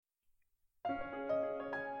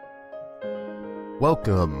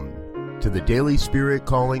Welcome to the Daily Spirit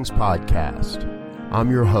Callings Podcast.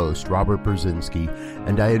 I'm your host, Robert Brzezinski,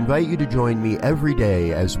 and I invite you to join me every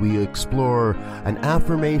day as we explore an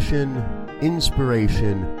affirmation,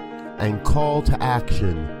 inspiration, and call to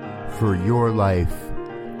action for your life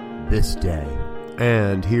this day.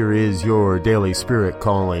 And here is your Daily Spirit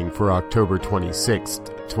Calling for October 26th,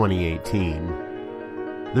 2018.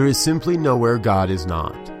 There is simply nowhere God is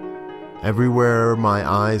not. Everywhere my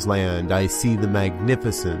eyes land, I see the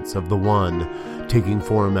magnificence of the One taking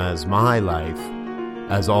form as my life,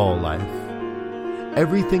 as all life.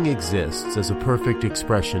 Everything exists as a perfect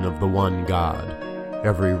expression of the one God.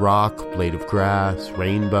 Every rock, blade of grass,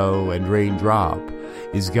 rainbow, and raindrop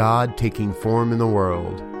is God taking form in the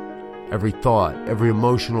world. Every thought, every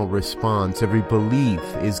emotional response, every belief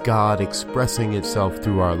is God expressing itself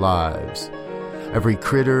through our lives. Every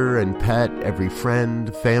critter and pet, every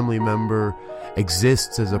friend, family member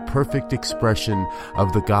exists as a perfect expression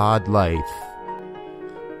of the God life.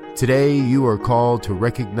 Today, you are called to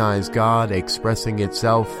recognize God expressing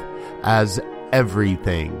itself as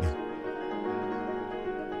everything.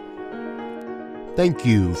 Thank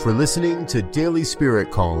you for listening to Daily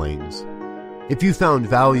Spirit Callings. If you found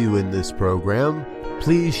value in this program,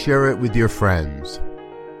 please share it with your friends.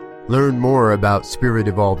 Learn more about Spirit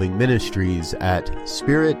Evolving Ministries at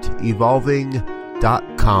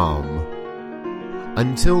spiritevolving.com.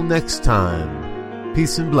 Until next time,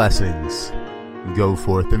 peace and blessings. Go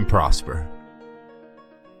forth and prosper.